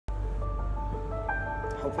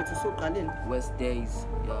Hopefully so Kalin. West Days,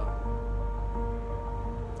 yeah.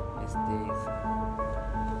 West Days.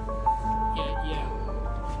 Yeah.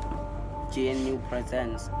 GnU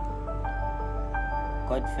presents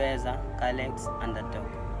Godfeather, Alex, Underdog.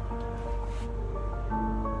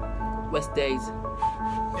 West Days.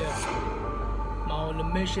 Yeah. My only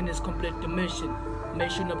mission is complete the mission.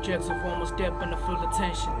 Mission objective, almost step and I feel the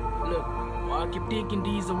tension. Look, I keep thinking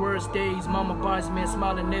these are worst days. Mama buys me a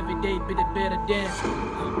smiling every day, be the better dance.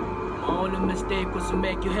 My only mistake was to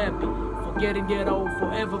make you happy. Forgetting that I will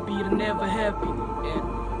forever be the never happy.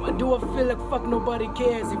 And why do I feel like fuck nobody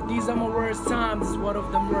cares? If these are my worst times, it's one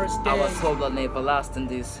of them worst days. I was told I'll never last in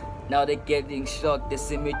this. Now they're getting shocked, they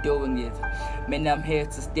see me doing it. Man, I'm here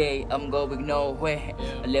to stay, I'm going nowhere.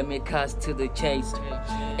 Let me cut to the chase,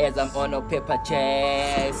 as I'm on a paper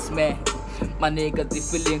chase, man. My niggas, the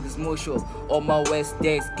feeling is mutual. All my West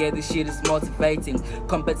Days, get this shit is motivating.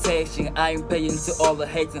 Compensation, I ain't paying to all the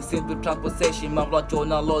hating. Simple transportation, my lot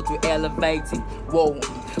on a lot to elevating. Whoa,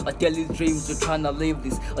 I tell you dreams, you're trying to live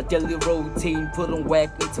this. I tell you routine, put on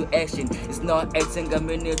work into action. It's not acting, I'm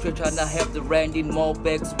in it, we're trying to have the random more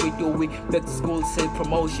bags. We do it, back to school, say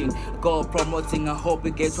promotion. Go promoting, I hope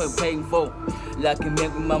it gets what I'm paying for. Like a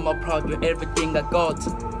make mama proud with everything I got.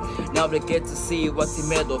 Now they get to see what's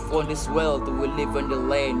made of on this world. We live in the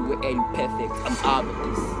lane, we ain't perfect, I'm out of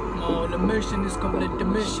this. My only mission is complete the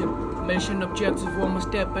mission. Mission objective, one more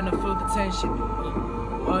step and I feel the tension.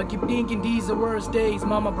 I keep thinking these are worst days.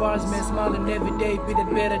 Mama buys me smiling every day, be the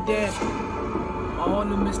better dad. My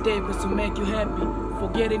only mistake was to make you happy.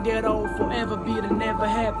 Forgetting that I will forever be the never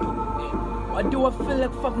happy. Why do I feel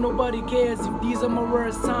like fuck nobody cares? If these are my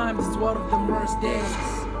worst times, it's one of them worst days.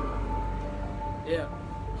 Yeah.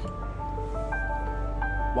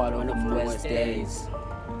 One of the West Days.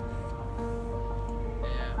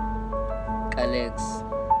 Alex.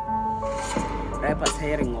 Rappers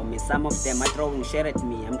hating on me, some of them are throwing shit at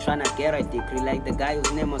me. I'm trying to get a degree like the guy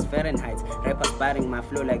whose name was Fahrenheit. Rappers biting my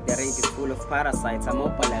flow like the rank is full of parasites. I'm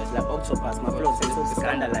opalized like octopus, my flow seems to be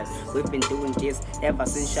scandalized. We've been doing this ever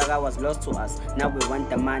since Shaga was lost to us. Now we want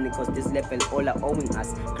the money cause this level all are owing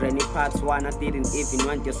us. Granny parts 1, I didn't even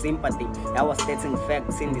want your sympathy. I was stating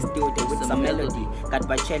facts in the studio with some melody. Got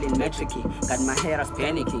my shell in metricy, got my hair as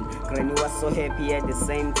panicking. Granny was so happy at the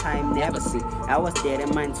same time, never see. I was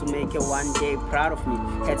determined to make her one day proud of me.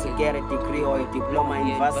 Had to get a degree or a diploma in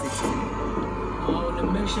university. My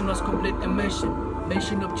only mission was complete the mission.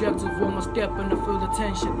 Mission objective, one more step and I feel the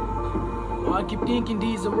tension. I keep thinking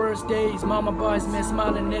these are worst days. Mama buys me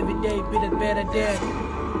smiling every day, be the better dad.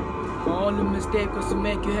 My only mistake was to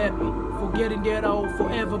make you happy. Forgetting that I will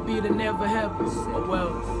forever be the never happy. Oh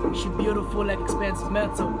well, she beautiful like expensive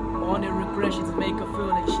metal. My only regression is make her feel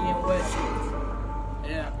like she ain't wet.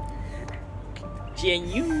 Yeah.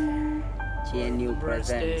 GnU. GnU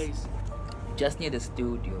presents. Just near the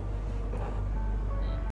studio.